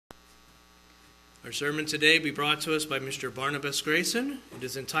Our sermon today will be brought to us by Mr. Barnabas Grayson. It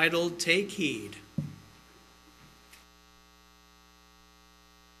is entitled, Take Heed.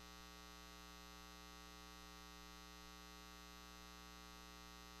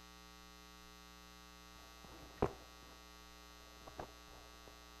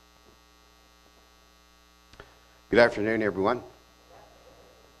 Good afternoon, everyone.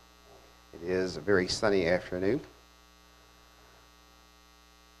 It is a very sunny afternoon.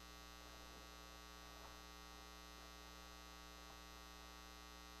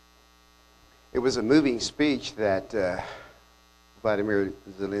 It was a moving speech that Vladimir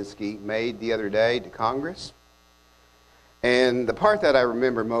Zelensky made the other day to Congress. And the part that I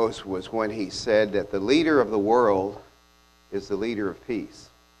remember most was when he said that the leader of the world is the leader of peace.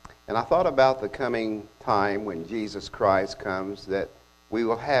 And I thought about the coming time when Jesus Christ comes, that we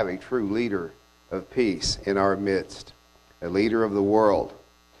will have a true leader of peace in our midst, a leader of the world.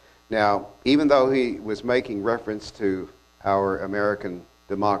 Now, even though he was making reference to our American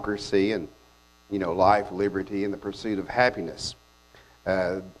democracy and, life, liberty, and the pursuit of happiness,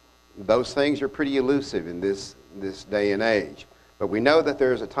 those things are pretty elusive in this day and age. But we know that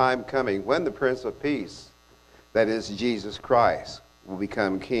there is a time coming when the Prince of Peace, that is Jesus Christ, will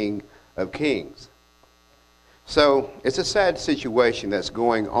become King of Kings. So it's a sad situation that's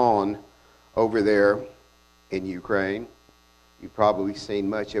going on over there in Ukraine. You've probably seen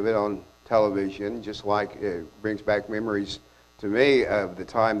much of it on television, just like it brings back memories to me of the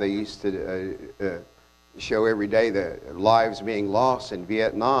time they used to show every day the lives being lost in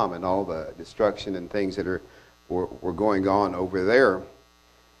Vietnam and all the destruction and things that were going on over there.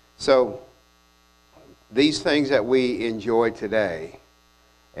 So these things that we enjoy today,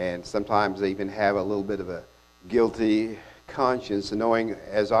 and sometimes even have a little bit of a guilty conscience, knowing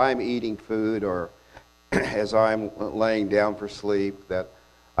as I'm eating food or as I'm laying down for sleep, that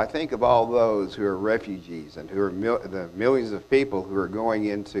I think of all those who are refugees and who are the millions of people who are going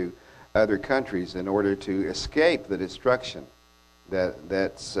into other countries in order to escape the destruction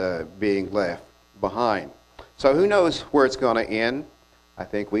that's being left behind. So who knows where it's going to end? I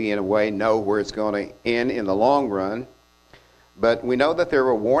think we, in a way, know where it's going to end in the long run. But we know that there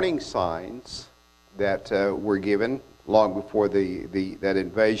were warning signs that were given long before that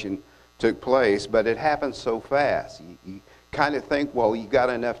invasion took place, but it happened so fast. You kind of think, well, you got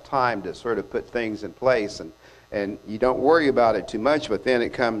enough time to sort of put things in place, and you don't worry about it too much, but then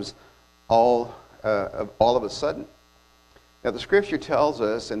it comes all of a sudden. Now, the Scripture tells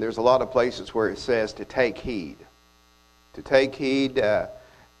us, and there's a lot of places where it says to take heed. To take heed,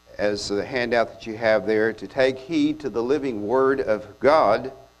 as the handout that you have there, to take heed to the living Word of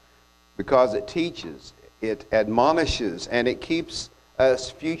God, because it teaches, it admonishes, and it keeps us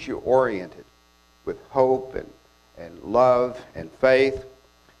future-oriented with hope and love and faith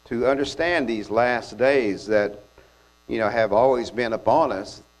to understand these last days that, have always been upon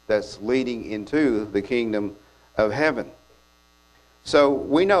us, that's leading into the kingdom of heaven. So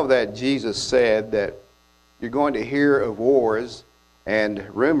we know that Jesus said that you're going to hear of wars and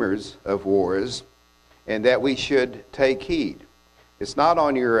rumors of wars, and that we should take heed. It's not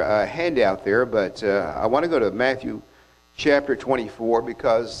on your handout there, but I want to go to Matthew chapter 24,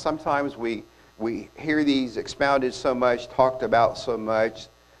 because sometimes we hear these expounded so much, talked about so much,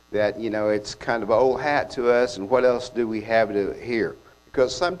 that, it's kind of old hat to us, and what else do we have to hear?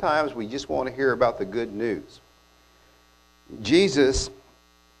 Because sometimes we just want to hear about the good news. Jesus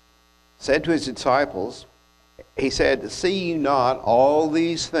said to his disciples, he said, "See you not all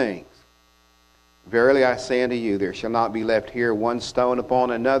these things? Verily I say unto you, there shall not be left here one stone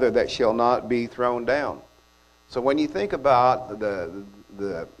upon another that shall not be thrown down." So when you think about the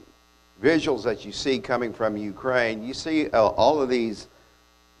visuals that you see coming from Ukraine, you see all of these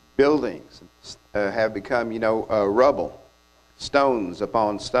buildings have become, rubble, stones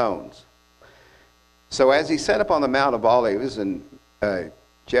upon stones. So as he sat upon the Mount of Olives in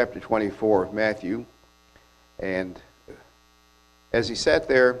chapter 24 of Matthew, and as he sat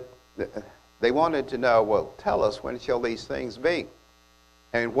there, they wanted to know, well, tell us, when shall these things be?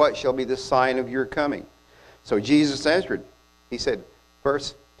 And what shall be the sign of your coming? So Jesus answered. He said,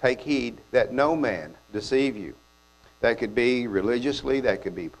 first, take heed that no man deceive you. That could be religiously, that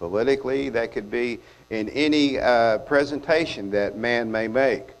could be politically, that could be in any presentation that man may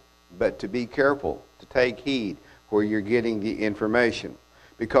make. But to be careful, to take heed where you're getting the information.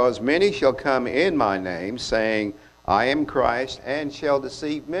 Because many shall come in my name, saying, I am Christ, and shall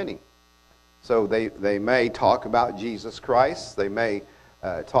deceive many. So they may talk about Jesus Christ. They may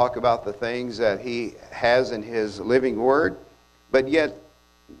talk about the things that he has in his living word, but yet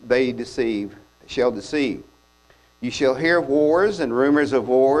they shall deceive. You shall hear of wars and rumors of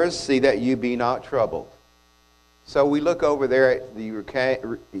wars. See that you be not troubled. So we look over there at the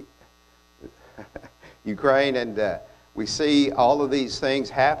Ukraine, and we see all of these things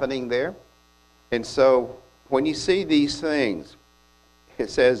happening there. And so when you see these things, it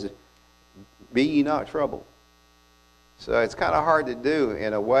says, be ye not troubled. So it's kind of hard to do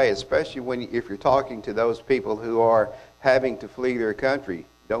in a way, especially if you're talking to those people who are having to flee their country.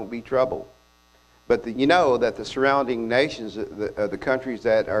 Don't be troubled. But you know that the surrounding nations, the countries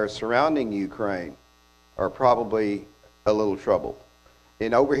that are surrounding Ukraine, are probably a little troubled.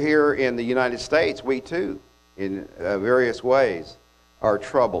 And over here in the United States, we too, in various ways, are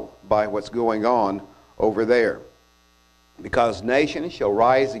troubled by what's going on over there. Because nation shall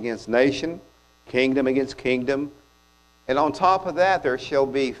rise against nation, kingdom against kingdom. And on top of that, there shall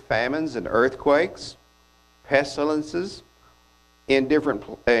be famines and earthquakes, pestilences,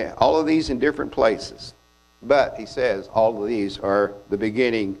 all of these in different places. But, he says, all of these are the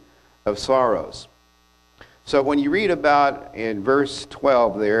beginning of sorrows. So when you read about in verse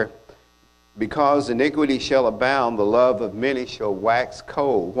 12 there, because iniquity shall abound, the love of many shall wax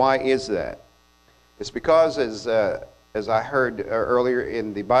cold. Why is that? It's because, as I heard earlier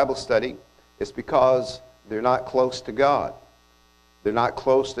in the Bible study, it's because they're not close to God. They're not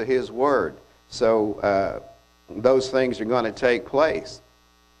close to His Word. So those things are going to take place.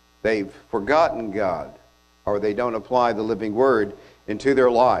 They've forgotten God, or they don't apply the living Word into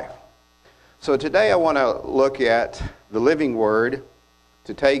their life. So today I want to look at the living Word,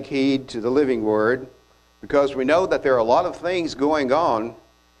 to take heed to the living Word, because we know that there are a lot of things going on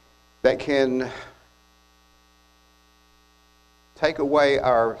that can take away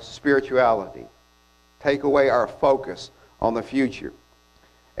our spirituality, take away our focus on the future.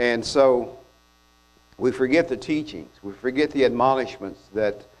 And so we forget the teachings, we forget the admonishments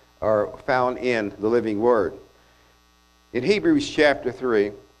that are found in the living Word. In Hebrews chapter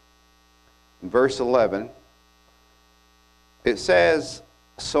 3, verse 11, it says,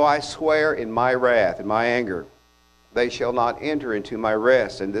 so I swear in my wrath, in my anger, they shall not enter into my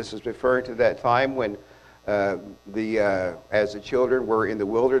rest. And this is referring to that time when as the children were in the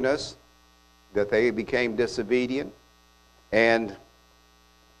wilderness, that they became disobedient, and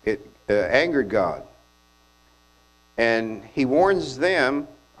it angered God. And He warns them,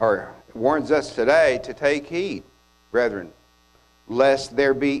 or warns us today, to take heed, brethren, lest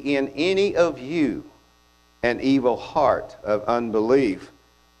there be in any of you an evil heart of unbelief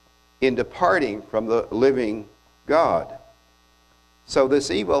in departing from the living God. So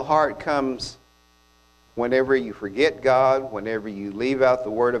this evil heart comes whenever you forget God, whenever you leave out the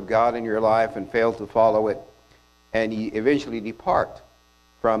Word of God in your life and fail to follow it, and you eventually depart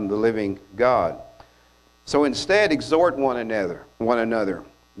from the living God. So instead, exhort one another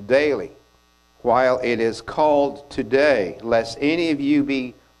daily, while it is called today, lest any of you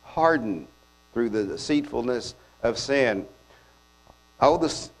be hardened through the deceitfulness of sin. Oh, the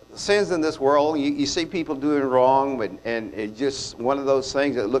sins in this world, you see people doing wrong, and it's just one of those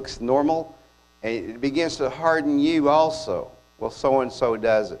things that looks normal, and it begins to harden you also. Well, so-and-so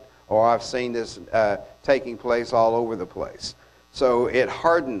does it. Or I've seen this taking place all over the place. So it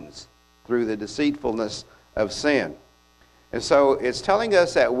hardens through the deceitfulness of sin. And so it's telling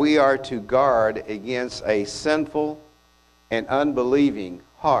us that we are to guard against a sinful and unbelieving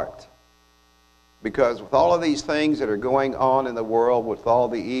heart. Because with all of these things that are going on in the world, with all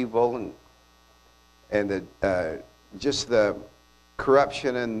the evil and just the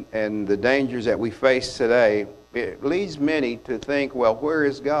corruption and the dangers that we face today, it leads many to think, well, where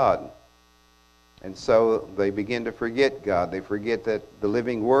is God? And so they begin to forget God. They forget that the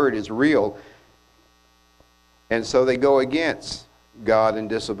living Word is real. And so they go against God and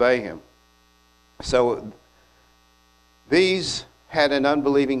disobey Him. So these had an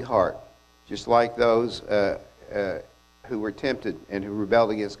unbelieving heart, just like those who were tempted and who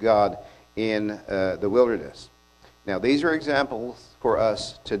rebelled against God in the wilderness. Now, these are examples for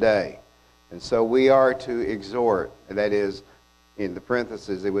us today. And so we are to exhort, and that is, in the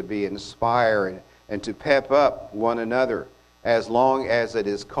parentheses, it would be inspire and to pep up one another as long as it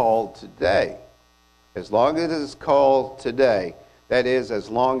is called today. As long as it is called today, that is, as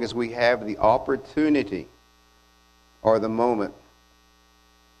long as we have the opportunity or the moment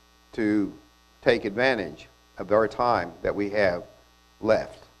to take advantage of our time that we have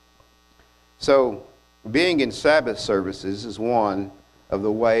left. So, being in Sabbath services is one of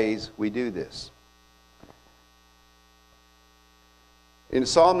the ways we do this. In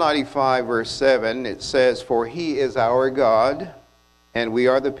Psalm 95, verse 7, it says, for He is our God, and we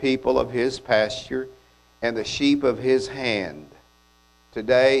are the people of His pasture, and the sheep of His hand.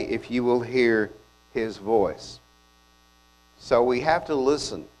 Today, if you will hear His voice. So we have to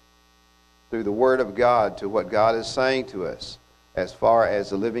listen through the Word of God to what God is saying to us as far as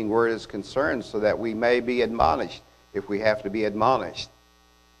the living Word is concerned, so that we may be admonished if we have to be admonished,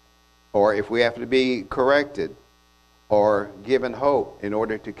 or if we have to be corrected, or given hope in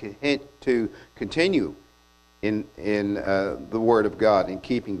order to continue in the Word of God, in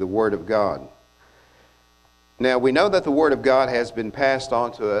keeping the Word of God. Now, we know that the Word of God has been passed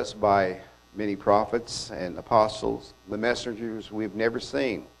on to us by many prophets and apostles, the messengers we've never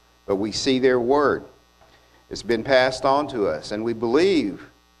seen, but we see their Word. It's been passed on to us, and we believe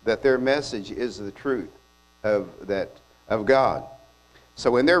that their message is the truth of God.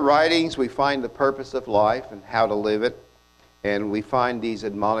 So in their writings, we find the purpose of life and how to live it, and we find these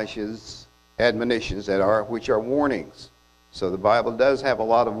admonitions which are warnings. So the Bible does have a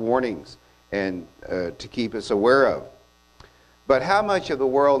lot of warnings and to keep us aware of. But how much of the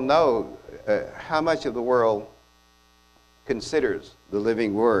world considers the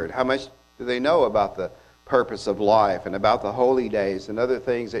living Word? How much do they know about the purpose of life and about the holy days and other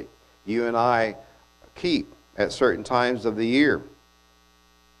things that you and I keep at certain times of the year,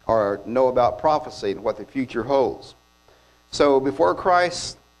 or know about prophecy and what the future holds? So before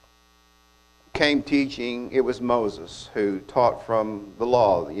Christ came teaching, it was Moses who taught from the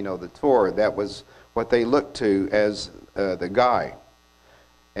law, the Torah. That was what they looked to as the guide.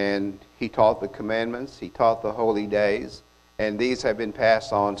 And he taught the commandments, he taught the holy days, and these have been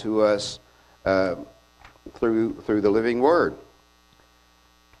passed on to us through the living Word.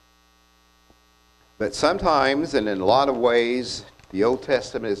 But sometimes, and in a lot of ways, the Old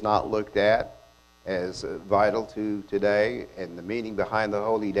Testament is not looked at as vital to today, and the meaning behind the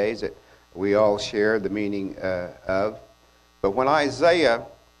holy days that we all share the meaning of. But when Isaiah,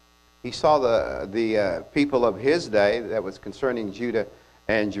 he saw the people of his day, that was concerning Judah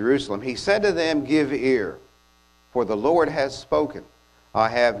and Jerusalem, he said to them, "Give ear, for the Lord has spoken. I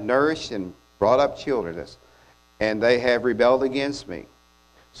have nourished and brought up children, and they have rebelled against me."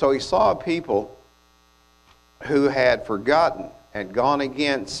 So he saw a people who had forgotten and gone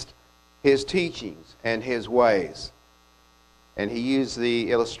against his teachings and his ways. And he used the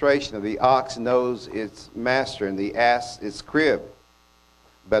illustration of the ox knows its master and the ass its crib.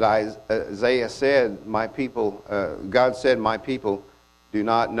 But Isaiah said, God said, "My people do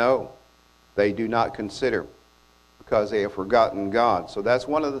not know. They do not consider, because they have forgotten God." So that's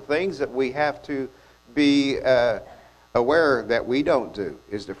one of the things that we have to be aware that we don't do,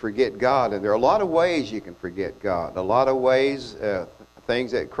 is to forget God. And there are a lot of ways you can forget God. A lot of ways,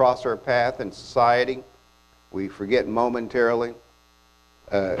 things that cross our path in society. We forget momentarily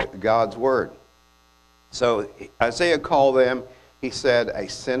God's Word. So Isaiah called them, he said, a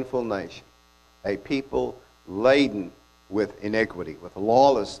sinful nation, a people laden with iniquity, with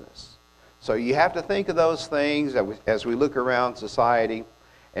lawlessness. So you have to think of those things as we look around society,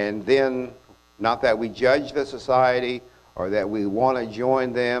 and then, not that we judge the society or that we want to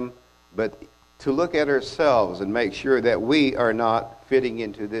join them, but to look at ourselves and make sure that we are not fitting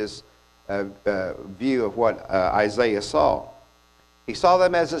into this view of what Isaiah saw. He saw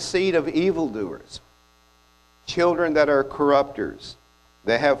them as a seed of evildoers, children that are corrupters.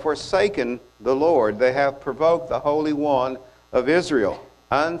 They have forsaken the Lord. They have provoked the Holy One of Israel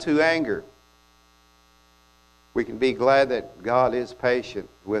unto anger. We can be glad that God is patient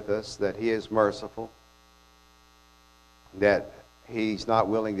with us, that He is merciful, that He's not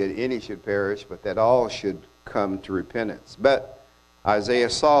willing that any should perish, but that all should come to repentance. But Isaiah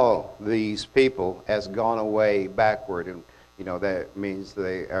saw these people as gone away backward, and that means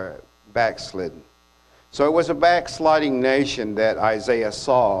they are backslidden. So it was a backsliding nation that Isaiah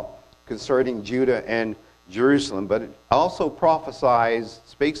saw concerning Judah and Jerusalem, but it also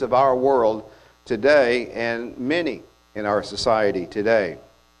speaks of our world today and many in our society today.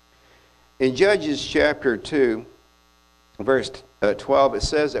 In Judges chapter 2, verse 12, it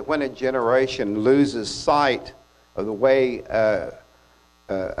says that when a generation loses sight of the way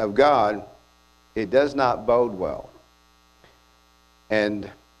of God, it does not bode well. And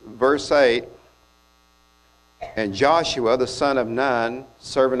verse 8, "And Joshua, the son of Nun,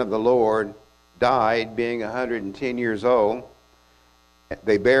 servant of the Lord, died, being 110 years old.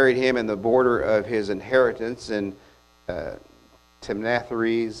 They buried him in the border of his inheritance in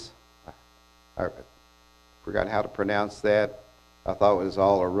Timnath-Heres." I forgot how to pronounce that. I thought it was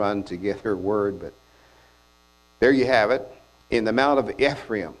all a run-together word, but there you have it. "In the Mount of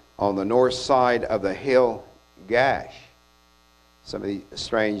Ephraim, on the north side of the hill Gash." Some of these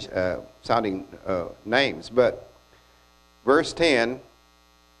strange sounding names. But verse 10,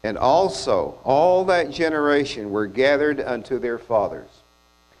 "And also all that generation were gathered unto their fathers,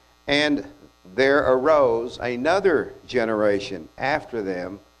 and there arose another generation after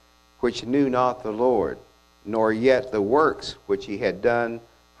them, which knew not the Lord, nor yet the works which he had done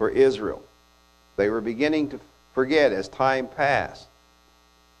for Israel. They were beginning to forget as time passed.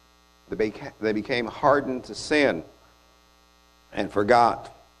 They became hardened to sin and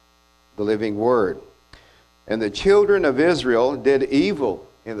forgot the living word. And the children of Israel did evil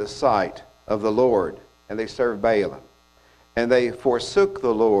in the sight of the Lord, and they served Baalim. And they forsook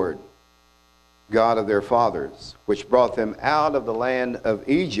the Lord, God of their fathers, which brought them out of the land of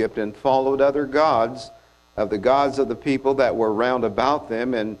Egypt, and followed other gods of the people that were round about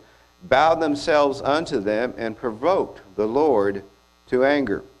them, and bowed themselves unto them, and provoked the Lord to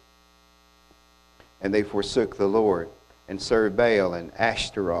anger. And they forsook the Lord, and served Baal and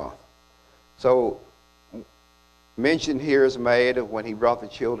Ashtaroth. So, mention here is made of when he brought the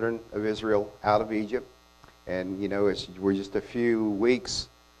children of Israel out of Egypt. And, we're just a few weeks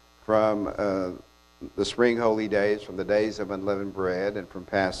from the spring holy days, from the days of unleavened bread and from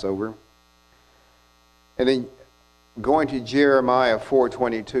Passover. And then going to Jeremiah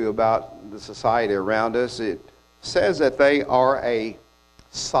 4:22 about the society around us, it says that they are a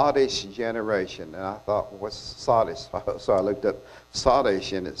sottish generation. And I thought, what's sottish? So I looked up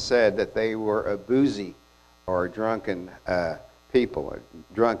sottish, and it said that they were a boozy or a drunken people,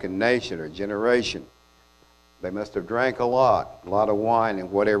 a drunken nation or generation. They must have drank a lot of wine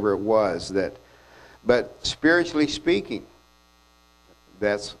and whatever it was. But spiritually speaking,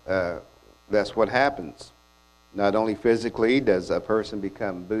 that's what happens. Not only physically does a person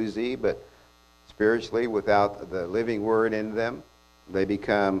become boozy, but spiritually, without the living word in them, they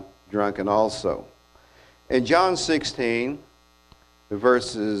become drunken also. In John 16,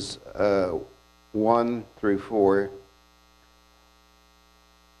 verses 1 through 4,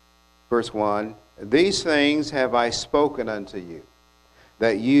 verse 1, these things have I spoken unto you,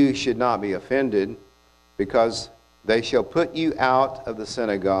 that you should not be offended, because they shall put you out of the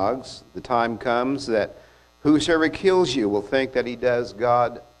synagogues. The time comes that whosoever kills you will think that he does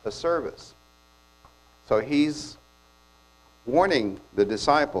God a service. So he's warning the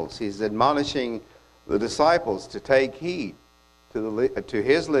disciples. He's admonishing the disciples to take heed to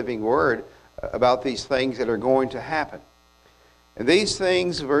his living word about these things that are going to happen. And these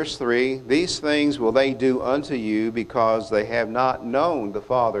things, verse 3, these things will they do unto you, because they have not known the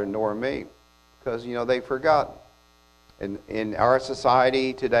Father nor me. Because, they've forgotten. And in our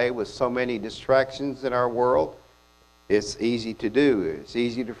society today, with so many distractions in our world, it's easy to do. It's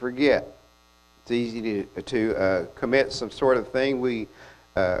easy to forget. It's easy to commit some sort of thing we,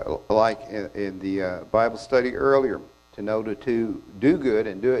 like in the Bible study earlier, to know to do good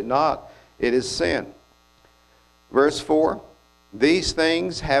and do it not, it is sin. Verse 4, these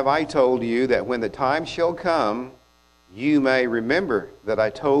things have I told you, that when the time shall come, you may remember that I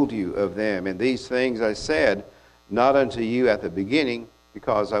told you of them. And these things I said, not unto you at the beginning,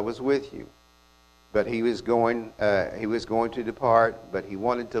 because I was with you. But he was going to depart, but he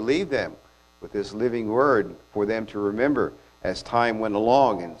wanted to leave them with this living word for them to remember as time went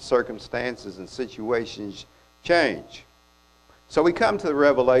along and circumstances and situations change. So we come to the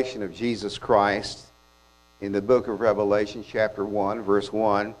revelation of Jesus Christ in the book of Revelation, chapter 1, verse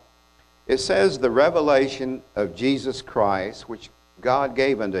 1. It says, the revelation of Jesus Christ, which God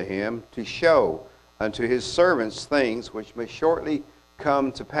gave unto him to show unto his servants things which must shortly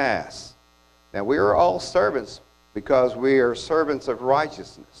come to pass. Now we are all servants because we are servants of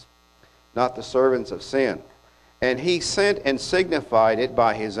righteousness, not the servants of sin. And he sent and signified it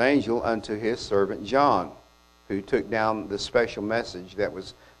by his angel unto his servant John, who took down the special message that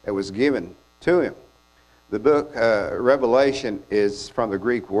was given to him. The book Revelation is from the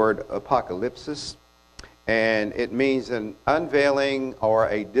Greek word apocalypsis, and it means an unveiling or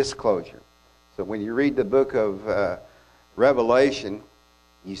a disclosure. So when you read the book of Revelation,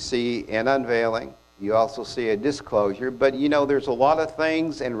 you see an unveiling. You also see a disclosure. But there's a lot of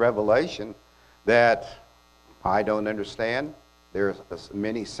things in Revelation that I don't understand. There's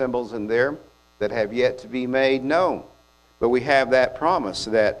many symbols in there that have yet to be made known. But we have that promise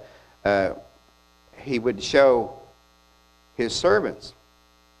that he would show his servants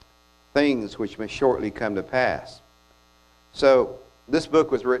things which must shortly come to pass. So this book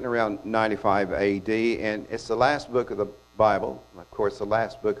was written around 95 A.D., and it's the last book of the Bible, of course the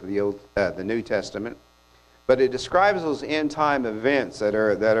last book of the New Testament, but it describes those end-time events that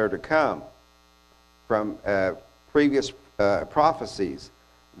are to come from previous prophecies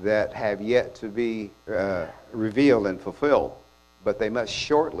that have yet to be revealed and fulfilled, but they must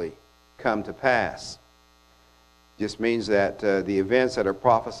shortly come to pass. Just means that the events that are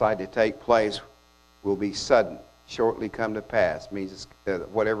prophesied to take place will be sudden, shortly come to pass. Means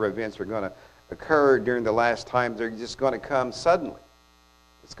whatever events are going to occurred during the last times, they're just going to come suddenly.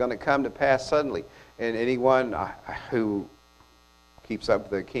 It's going to come to pass suddenly. And anyone who keeps up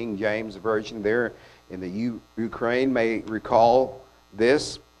the King James Version there in the Ukraine may recall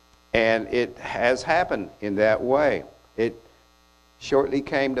this, and it has happened in that way. It shortly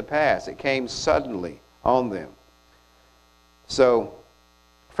came to pass. It came suddenly on them. So,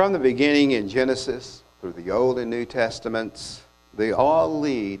 from the beginning in Genesis, through the Old and New Testaments, they all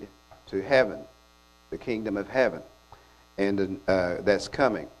lead to heaven, the kingdom of heaven, and that's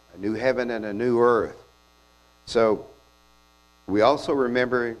coming, a new heaven and a new earth. So, we also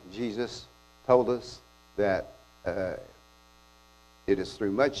remember Jesus told us that it is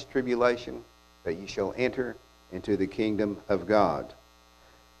through much tribulation that you shall enter into the kingdom of God.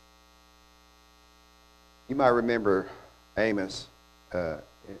 You might remember Amos, chapter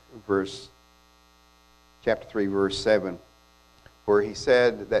 3, verse 7, where he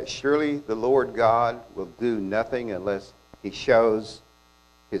said that surely the Lord God will do nothing unless he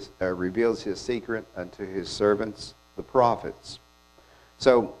reveals his secret unto his servants, the prophets.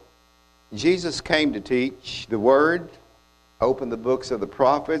 So, Jesus came to teach the word, open the books of the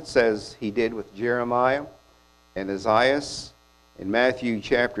prophets, as he did with Jeremiah and Isaiah. In Matthew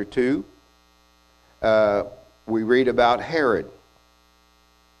chapter 2, we read about Herod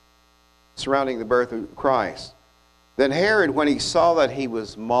surrounding the birth of Christ. Then Herod, when he saw that he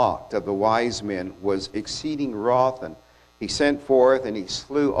was mocked of the wise men, was exceeding wroth, and he sent forth and he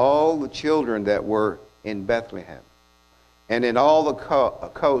slew all the children that were in Bethlehem, and in all the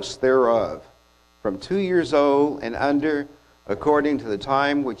coasts thereof, from 2 years old and under, according to the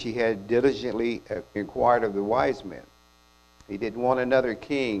time which he had diligently inquired of the wise men. He didn't want another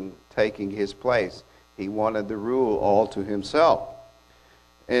king taking his place. He wanted the rule all to himself.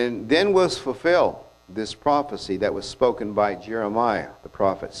 And then was fulfilled this prophecy that was spoken by Jeremiah, the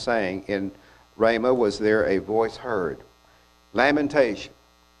prophet, saying, in Ramah was there a voice heard, lamentation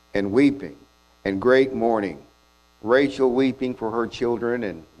and weeping and great mourning, Rachel weeping for her children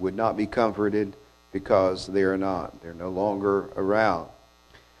and would not be comforted because they're no longer around.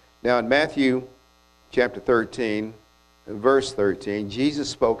 Now in Matthew chapter 13, verse 13, Jesus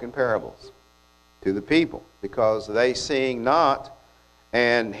spoke in parables to the people, because they seeing not,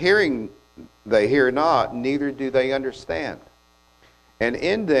 and hearing they hear not, neither do they understand. And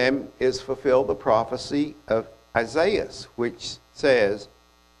in them is fulfilled the prophecy of Isaiah, which says,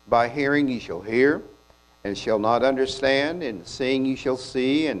 by hearing ye shall hear, and shall not understand, and seeing you shall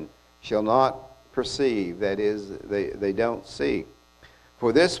see, and shall not perceive. That is, they don't see.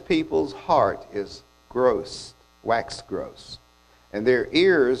 For this people's heart is gross, waxed gross, and their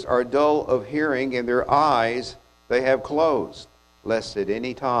ears are dull of hearing, and their eyes they have closed, lest at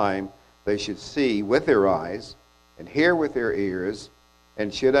any time they should see with their eyes, and hear with their ears,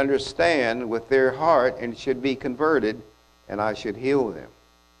 and should understand with their heart, and should be converted, and I should heal them.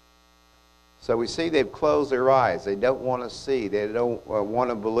 So we see they've closed their eyes. They don't want to see. They don't want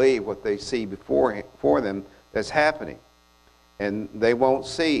to believe what they see before them that's happening. And they won't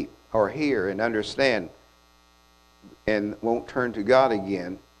see or hear and understand, and won't turn to God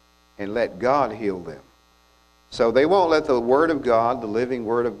again and let God heal them. So they won't let the Word of God, the living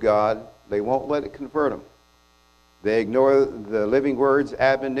Word of God, they won't let it convert them. They ignore the living Word's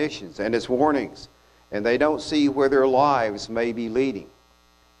admonitions and its warnings, and they don't see where their lives may be leading.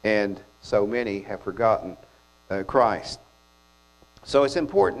 And so many have forgotten Christ. So it's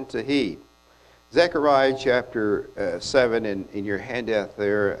important to heed. Zechariah chapter 7, in your handout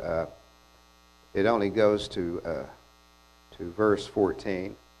there, it only goes to verse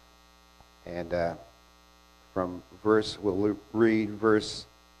 14. And we'll read verse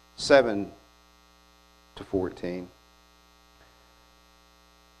 7 to 14.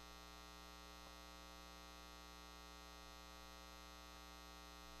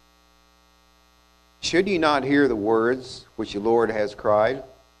 Should ye not hear the words which the Lord has cried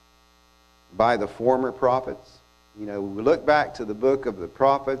by the former prophets? You know, we look back to the book of the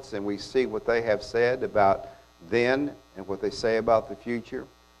prophets and we see what they have said about then and what they say about the future,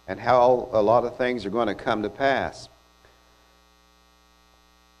 and how a lot of things are going to come to pass.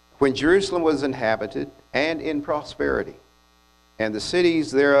 When Jerusalem was inhabited and in prosperity, and the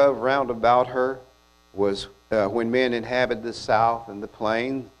cities thereof round about her was when men inhabited the south and the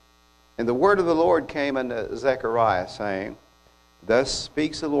plain, and the word of the Lord came unto Zechariah, saying, thus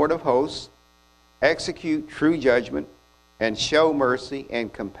speaks the Lord of hosts, execute true judgment, and show mercy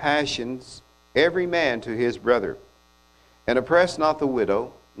and compassions every man to his brother, and oppress not the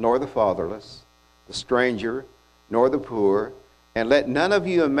widow, nor the fatherless, the stranger, nor the poor, and let none of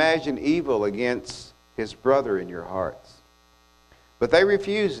you imagine evil against his brother in your hearts. But they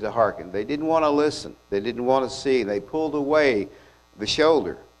refused to hearken. They didn't want to listen. They didn't want to see. They pulled away the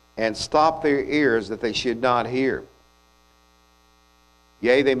shoulder and stopped their ears that they should not hear.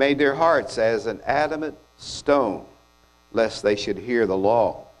 Yea, they made their hearts as an adamant stone, lest they should hear the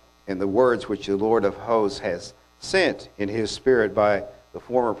law and the words which the Lord of hosts has sent in his Spirit by the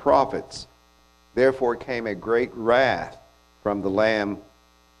former prophets. Therefore came a great wrath from the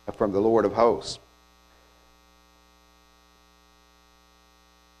Lord of hosts.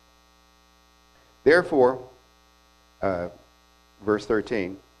 Therefore, verse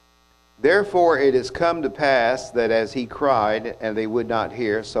 13, therefore it is come to pass that as he cried, and they would not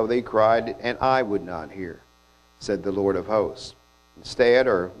hear, so they cried, and I would not hear, said the Lord of hosts. Instead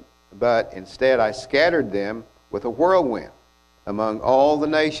I scattered them with a whirlwind among all the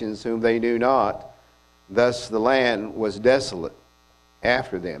nations whom they knew not. Thus the land was desolate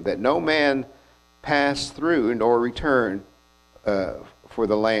after them, that no man passed through nor returned for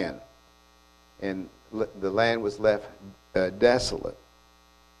the land. And the land was left desolate.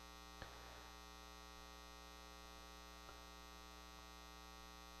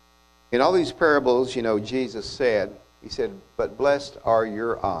 In all these parables, Jesus said, he said, but blessed are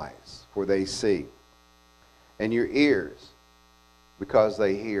your eyes, for they see, and your ears, because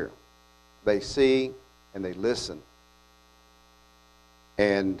they hear. They see and they listen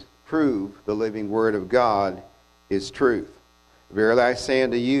and prove the living word of God is truth. Verily I say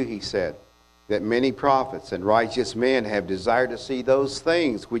unto you, he said, that many prophets and righteous men have desired to see those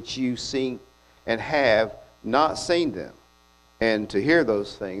things which you see and have not seen them, and to hear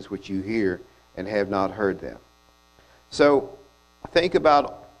those things which you hear and have not heard them. So think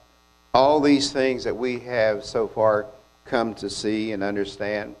about all these things that we have so far come to see and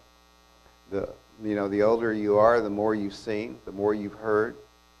understand. The older you are, the more you've seen, the more you've heard,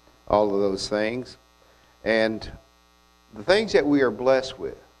 all of those things. And the things that we are blessed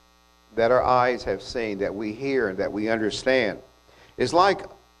with, that our eyes have seen, that we hear, and that we understand, is like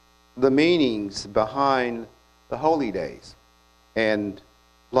the meanings behind the holy days, and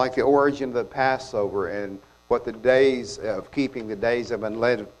like the origin of the Passover, and what the days of keeping the days of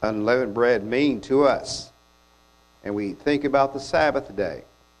unleavened bread mean to us. And we think about the Sabbath day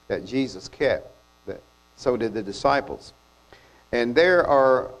that Jesus kept, that so did the disciples. And there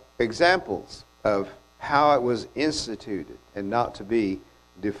are examples of how it was instituted and not to be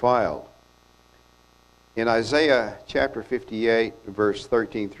defiled. In Isaiah chapter 58, verse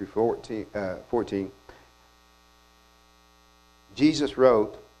 13 through 14, Jesus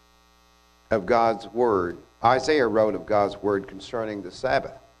wrote of God's word. Isaiah wrote of God's word concerning the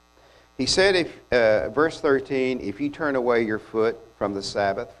Sabbath. He said, verse 13, if you turn away your foot from the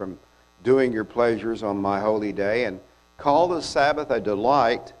Sabbath, from doing your pleasures on my holy day, and call the Sabbath a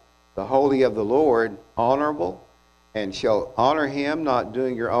delight, the holy of the Lord honorable, and shall honor him, not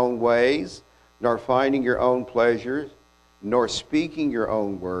doing your own ways, nor finding your own pleasures, nor speaking your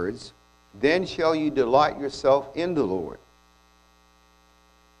own words, then shall you delight yourself in the Lord.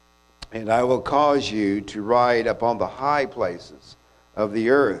 And I will cause you to ride upon the high places of the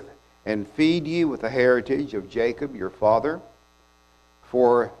earth, and feed you with the heritage of Jacob your father,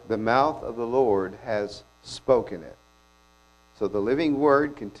 for the mouth of the Lord has spoken it. So the living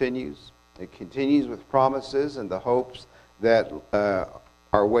word continues. It continues with promises and the hopes that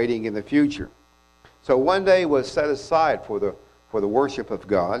are waiting in the future. So one day was set aside for the worship of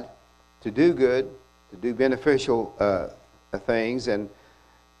God, to do good, to do beneficial things, and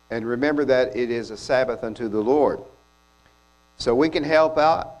remember that it is a Sabbath unto the Lord. So we can help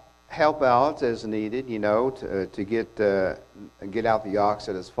out as needed, to get out the ox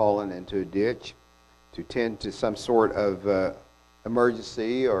that has fallen into a ditch, to tend to some sort of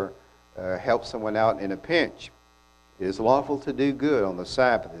emergency, or help someone out in a pinch. It is lawful to do good on the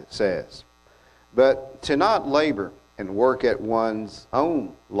Sabbath, it says. But to not labor and work at one's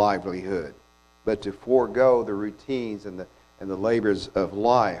own livelihood, but to forego the routines and the labors of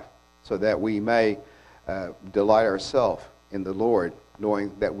life, so that we may delight ourselves in the Lord,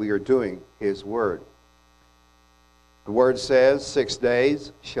 knowing that we are doing his word. The word says, 6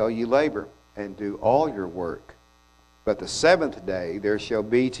 days shall you labor and do all your work. But the seventh day there shall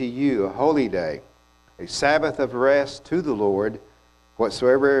be to you a holy day, a Sabbath of rest to the Lord.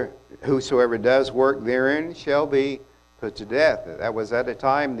 Whosoever does work therein shall be put to death. That was at a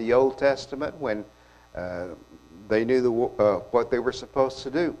time in the Old Testament when they knew what they were supposed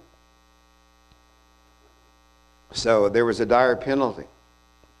to do. So there was a dire penalty.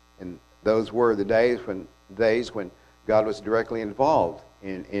 And those were the days when God was directly involved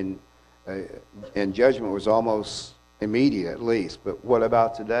and judgment was almost immediate, at least. But what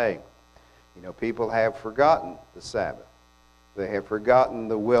about today? People have forgotten the Sabbath. They have forgotten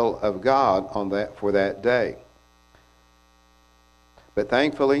the will of God for that day. But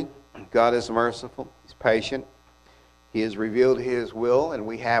thankfully, God is merciful. He's patient. He has revealed His will, and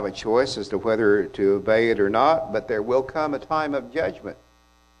we have a choice as to whether to obey it or not. But there will come a time of judgment.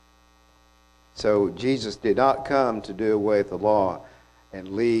 So Jesus did not come to do away with the law and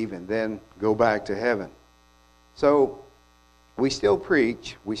leave and then go back to heaven. So we still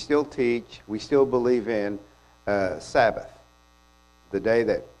preach, we still teach, we still believe in Sabbath, the day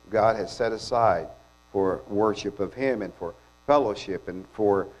that God has set aside for worship of Him and for fellowship and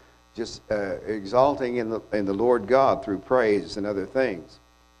for just exalting in the Lord God through praise and other things.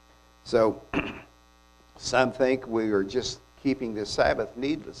 So some think we are just keeping the Sabbath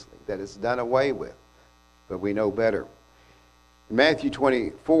needlessly, that it's done away with, but we know better. In Matthew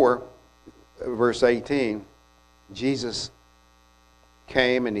 24, verse 18, Jesus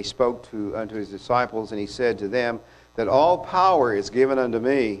came and He spoke unto His disciples, and He said to them that all power is given unto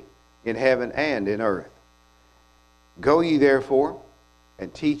me in heaven and in earth. Go ye therefore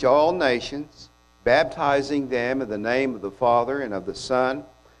and teach all nations, baptizing them in the name of the Father and of the Son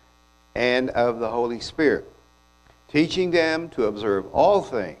and of the Holy Spirit, teaching them to observe all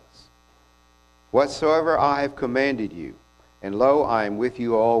things whatsoever I have commanded you. And lo, I am with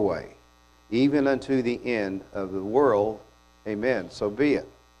you always, even unto the end of the world. Amen. So be it.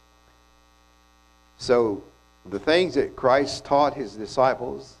 So the things that Christ taught His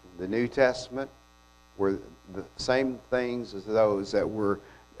disciples, the New Testament, were the same things as those that were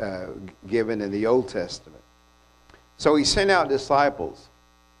given in the Old Testament. So He sent out disciples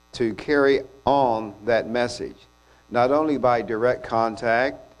to carry on that message, not only by direct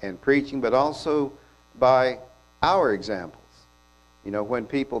contact and preaching, but also by our examples. You know, when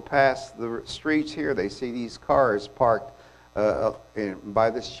people pass the streets here, they see these cars parked by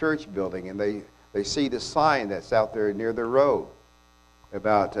this church building, and they see the sign that's out there near the road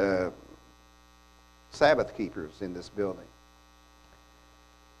about Sabbath keepers in this building.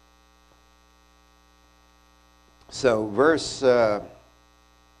 So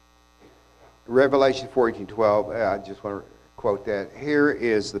Revelation 14:12, I just want to quote that. Here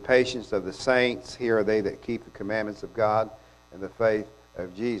is the patience of the saints. Here are they that keep the commandments of God and the faith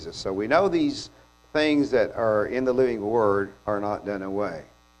of Jesus. So we know these things that are in the living Word are not done away.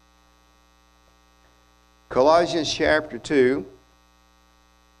 Colossians chapter 2,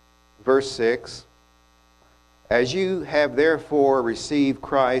 verse 6. As you have therefore received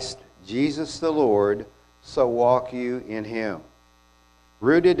Christ Jesus the Lord, so walk you in Him,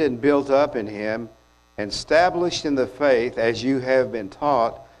 rooted and built up in Him, and established in the faith as you have been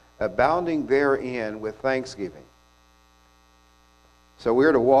taught, abounding therein with thanksgiving. So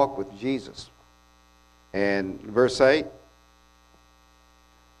we're to walk with Jesus. And verse 8,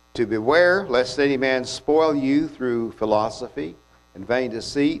 to beware lest any man spoil you through philosophy and vain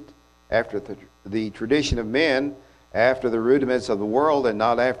deceit, after the tradition of men, after the rudiments of the world, and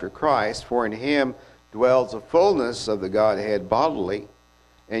not after Christ. For in Him dwells the fullness of the Godhead bodily,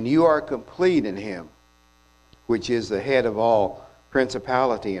 and you are complete in Him, which is the head of all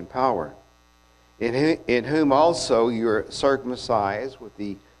principality and power, in whom also you are circumcised with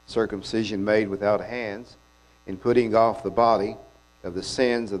the circumcision made without hands, in putting off the body of the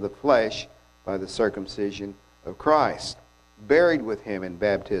sins of the flesh by the circumcision of Christ, buried with Him in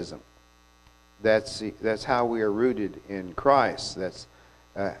baptism. That's how we are rooted in Christ.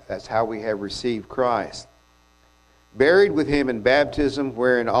 That's how we have received Christ. Buried with Him in baptism,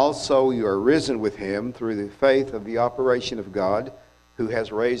 wherein also you are risen with Him through the faith of the operation of God, who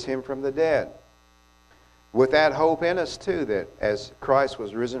has raised Him from the dead. With that hope in us too, that as Christ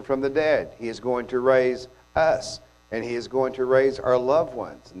was risen from the dead, He is going to raise us, and He is going to raise our loved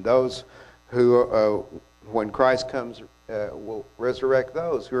ones, and those who, when Christ comes, will resurrect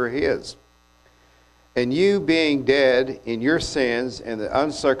those who are His. And you, being dead in your sins and the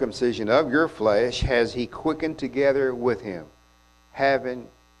uncircumcision of your flesh, has He quickened together with Him, having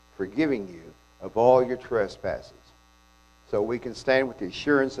forgiven you of all your trespasses. So we can stand with the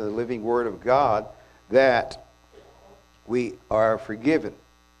assurance of the living Word of God that we are forgiven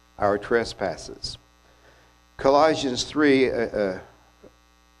our trespasses. Colossians 3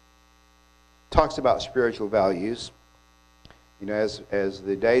 talks about spiritual values. You know, as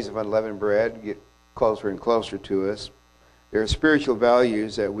the days of unleavened bread get closer and closer to us, there are spiritual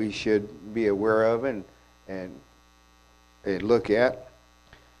values that we should be aware of and look at.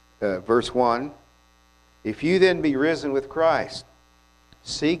 Verse 1, if you then be risen with Christ,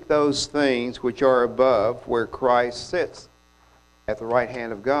 seek those things which are above, where Christ sits at the right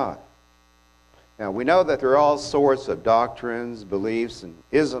hand of God. Now, we know that there are all sorts of doctrines, beliefs, and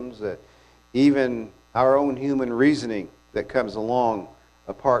isms that even our own human reasoning that comes along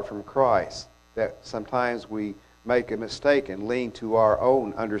apart from Christ, that sometimes we make a mistake and lean to our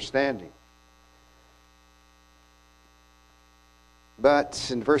own understanding. But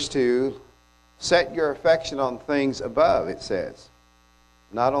in verse 2, set your affection on things above, it says,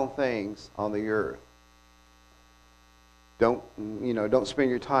 not on things on the earth. Don't spend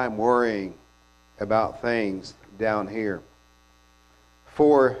your time worrying about things down here.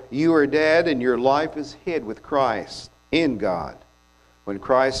 For you are dead, and your life is hid with Christ in God. When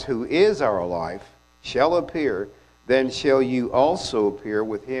Christ, who is our life, shall appear, then shall you also appear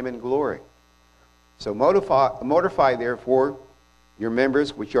with him in glory. So mortify therefore your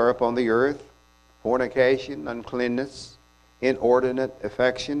members which are upon the earth, fornication, uncleanness, inordinate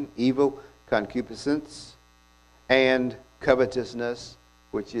affection, evil concupiscence, and covetousness,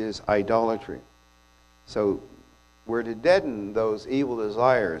 which is idolatry. So we're to deaden those evil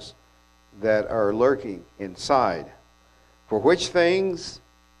desires that are lurking inside, for which things'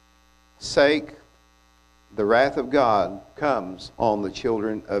 sake the wrath of God comes on the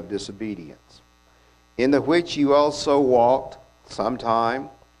children of disobedience, in the which you also walked sometime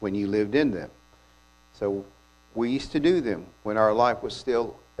when you lived in them. So we used to do them when our life was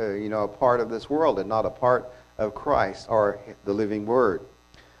still a part of this world and not a part of Christ or the living Word.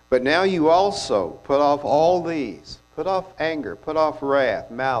 But now you also put off all these. Put off anger, put off wrath,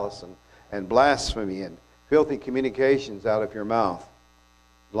 malice, and blasphemy, and filthy communications out of your mouth.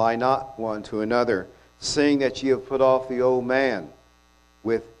 Lie not one to another, seeing that you have put off the old man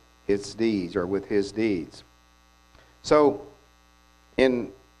with its deeds, or with his deeds. So,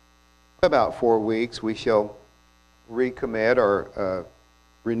 in about 4 weeks, we shall recommit or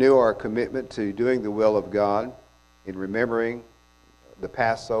renew our commitment to doing the will of God in remembering the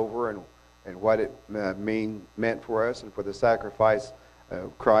Passover and what it meant for us and for the sacrifice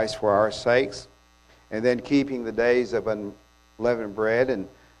of Christ for our sakes. And then keeping the days of unleavened bread and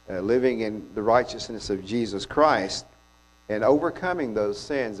living in the righteousness of Jesus Christ and overcoming those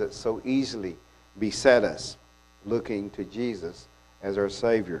sins that so easily beset us, looking to Jesus as our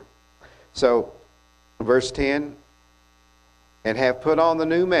Savior. So, verse 10, and have put on the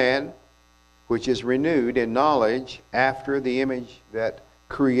new man, which is renewed in knowledge after the image that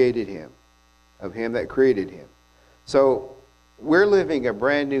created him, of him that created him. So, we're living a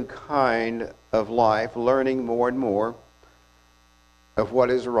brand new kind of life, learning more and more of what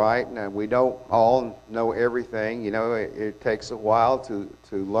is right. Now, we don't all know everything. It takes a while to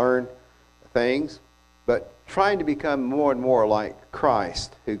learn things. But trying to become more and more like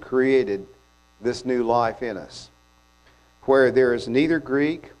Christ, who created this new life in us, where there is neither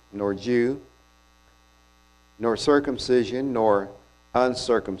Greek nor Jew, nor circumcision nor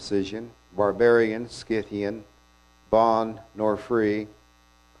uncircumcision, barbarian, Scythian, bond nor free.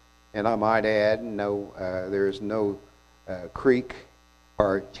 And I might add, there is no Creek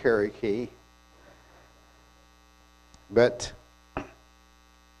or Cherokee. But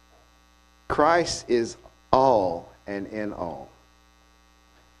Christ is all and in all.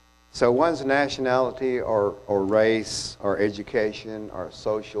 So one's nationality or race or education or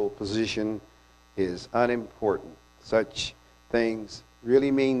social position is unimportant. Such things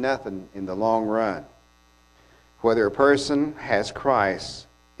really mean nothing in the long run. Whether a person has Christ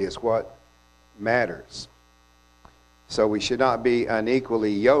is what matters. So we should not be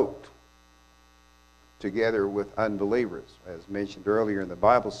unequally yoked together with unbelievers, as mentioned earlier in the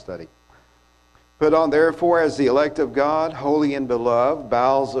Bible study. Put on, therefore, as the elect of God, holy and beloved,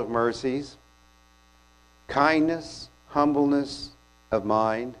 bowels of mercies, kindness, humbleness of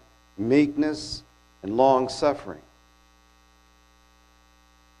mind, meekness, and long-suffering.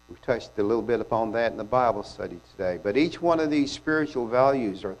 We've touched a little bit upon that in the Bible study today. But each one of these spiritual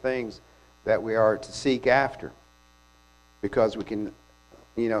values are things that we are to seek after, because we can,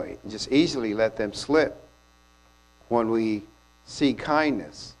 just easily let them slip. When we see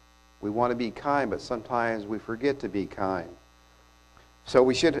kindness, we want to be kind, but sometimes we forget to be kind. So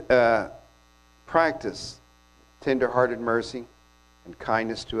we should practice tender-hearted mercy and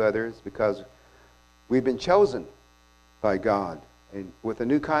kindness to others, because we've been chosen by God and with a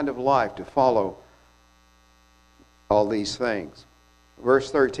new kind of life to follow all these things.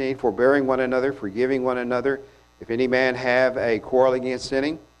 Verse 13, forbearing one another, forgiving one another. If any man have a quarrel against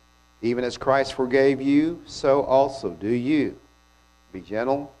any, even as Christ forgave you, so also do you. Be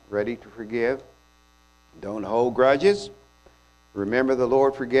gentle, ready to forgive. Don't hold grudges. Remember the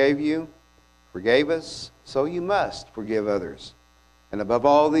Lord forgave us, so you must forgive others. And above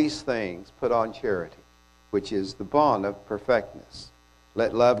all these things, put on charity, which is the bond of perfectness.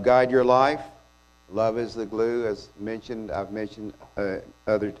 Let love guide your life. Love is the glue, as I've mentioned at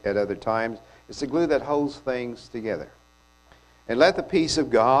other times. It's the glue that holds things together. And let the peace of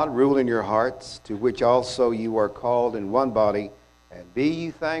God rule in your hearts, to which also you are called in one body, and be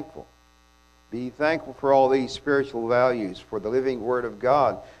ye thankful. Be ye thankful for all these spiritual values, for the living Word of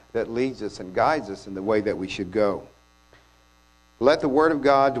God that leads us and guides us in the way that we should go. Let the Word of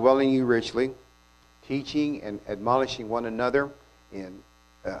God dwell in you richly, teaching and admonishing one another in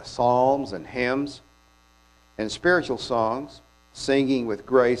psalms and hymns and spiritual songs, singing with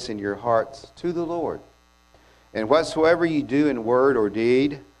grace in your hearts to the Lord. And whatsoever you do in word or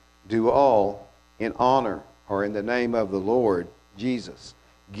deed, do all in honor or in the name of the Lord Jesus,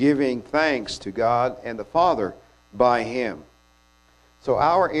 giving thanks to God and the Father by Him. So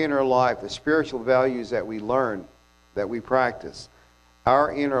our inner life, the spiritual values that we learn, that we practice,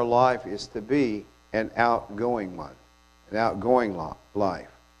 our inner life is to be an outgoing one, an outgoing life.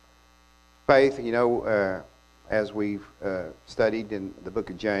 Faith, as we've studied in the book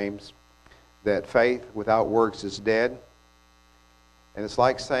of James, that faith without works is dead. And it's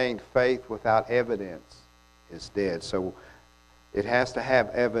like saying faith without evidence is dead. So it has to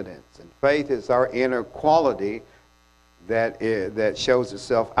have evidence. And faith is our inner quality that shows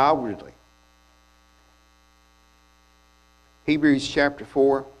itself outwardly. Hebrews chapter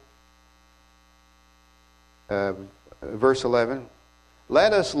 4, verse 11.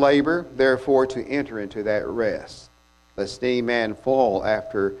 Let us labor, therefore, to enter into that rest, lest any man fall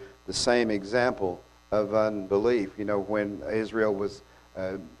after the same example of unbelief. When Israel was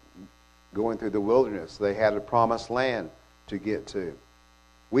going through the wilderness, they had a promised land to get to.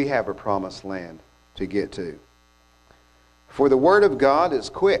 We have a promised land to get to. For the word of God is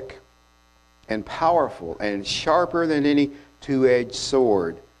quick and powerful and sharper than any two-edged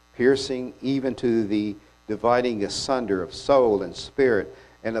sword, piercing even to the dividing asunder of soul and spirit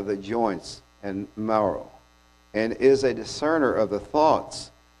and of the joints and marrow, and is a discerner of the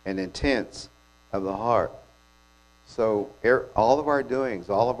thoughts and intents of the heart. So all of our doings,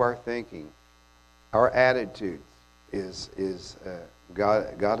 all of our thinking, our attitudes is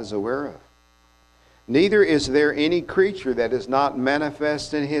God is aware of. Neither is there any creature that is not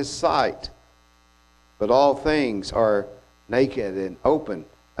manifest in His sight, but all things are naked and open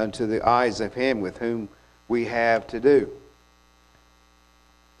unto the eyes of Him with whom we have to do.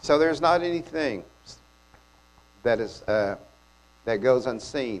 So there's not anything that goes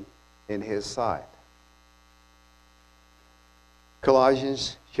unseen in His sight.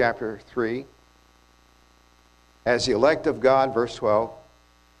 Colossians chapter 3. As the elect of God, verse 12.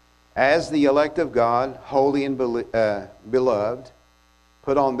 As the elect of God, holy and beloved,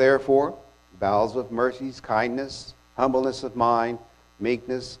 put on therefore bowels of mercies, kindness, humbleness of mind,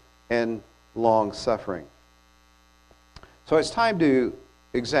 meekness, and long-suffering. So it's time to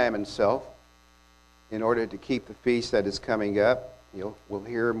examine self in order to keep the feast that is coming up. We'll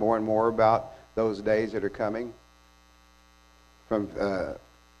hear more and more about those days that are coming from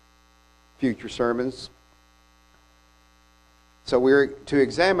future sermons. So we're to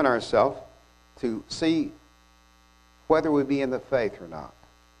examine ourselves to see whether we be in the faith or not.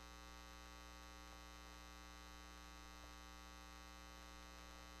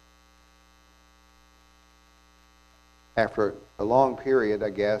 After a long period, I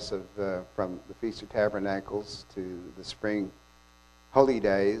guess, of from the Feast of Tabernacles to the spring holy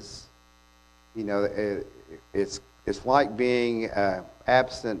days, it's like being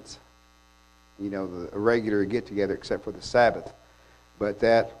absent, the regular get-together except for the Sabbath. But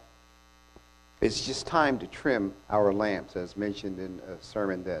that it's just time to trim our lamps, as mentioned in a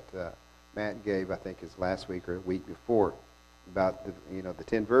sermon that Matt gave, I think, his last week or a week before, about the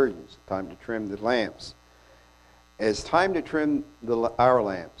 10 virgins. Time to trim the lamps. It's time to trim our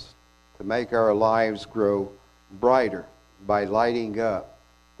lamps, to make our lives grow brighter by lighting up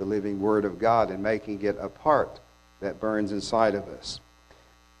the living Word of God and making it a part that burns inside of us.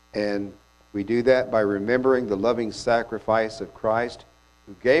 And we do that by remembering the loving sacrifice of Christ,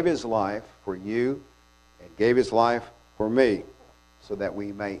 who gave His life for you and gave His life for me, so that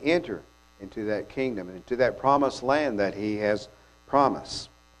we may enter into that kingdom and into that promised land that He has promised.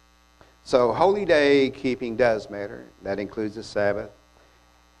 So holy day keeping does matter. That includes the Sabbath.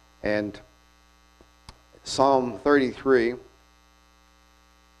 And Psalm 33,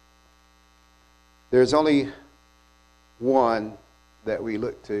 there's only one that we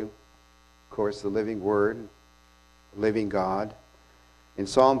look to. Of course, the living Word, living God. In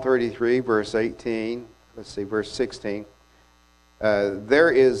Psalm 33, verse 16,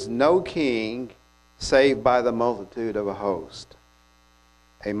 there is no king save by the multitude of a host.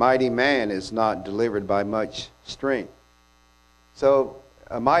 A mighty man is not delivered by much strength. So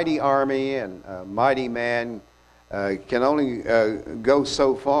a mighty army and a mighty man can only go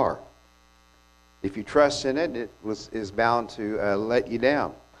so far. If you trust in it, is bound to let you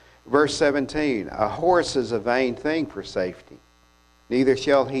down. Verse 17, a horse is a vain thing for safety, neither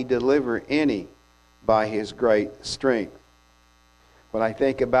shall he deliver any by his great strength. When I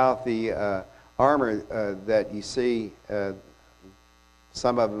think about the armor that you see,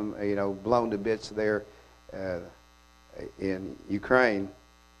 some of them, blown to bits there in Ukraine,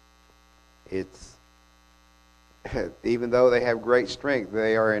 it's even though they have great strength,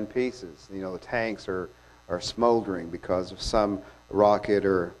 they are in pieces. The tanks are smoldering because of some rocket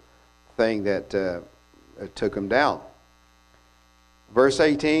or thing that took them down. Verse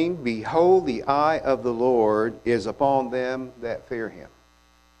 18, behold, the eye of the Lord is upon them that fear him,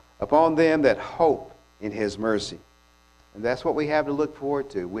 upon them that hope in his mercy. And that's what we have to look forward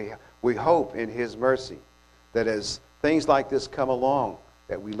to. We hope in his mercy, that as things like this come along,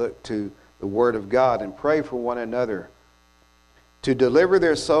 that we look to the Word of God and pray for one another to deliver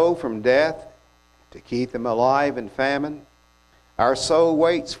their soul from death, to keep them alive in famine. Our soul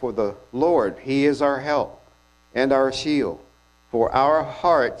waits for the Lord. He is our help and our shield. For our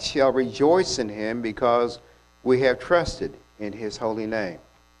heart shall rejoice in him, because we have trusted in his holy name.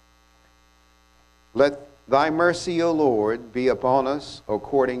 Let thy mercy, O Lord, be upon us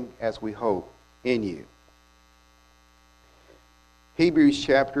according as we hope in you. Hebrews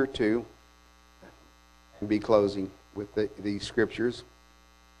chapter 2. I'll be closing with these scriptures.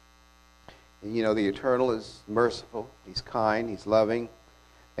 And the Eternal is merciful. He's kind. He's loving.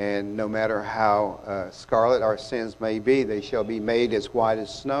 And no matter how scarlet our sins may be, they shall be made as white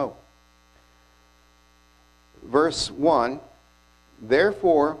as snow. Verse 1,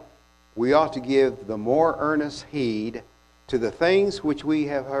 therefore we ought to give the more earnest heed to the things which we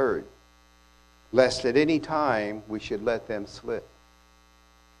have heard, lest at any time we should let them slip.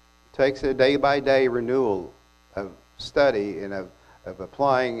 It takes a day-by-day renewal of study and of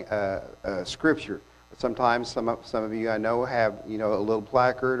applying Scripture. Sometimes some of you I know have a little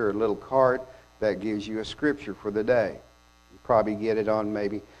placard or a little card that gives you a scripture for the day. You probably get it on,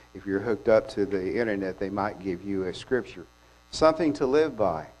 maybe if you're hooked up to the internet, they might give you a scripture, something to live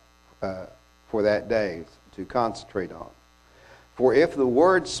by for that day, to concentrate on. For if the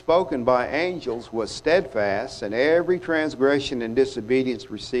word spoken by angels was steadfast, and every transgression and disobedience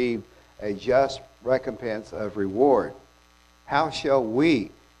received a just recompense of reward, how shall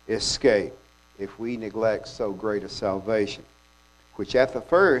we escape if we neglect so great a salvation, which at the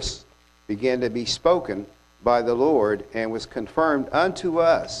first began to be spoken by the Lord, and was confirmed unto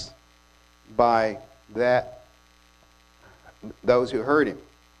us by those who heard him?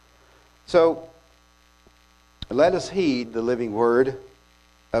 So let us heed the living word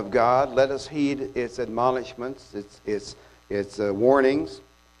of God. Let us heed its admonishments, its warnings.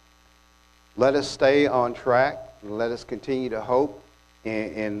 Let us stay on track. Let us continue to hope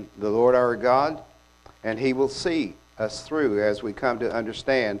in the Lord our God, and he will see us through as we come to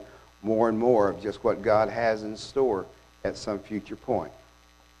understand more and more of just what God has in store at some future point.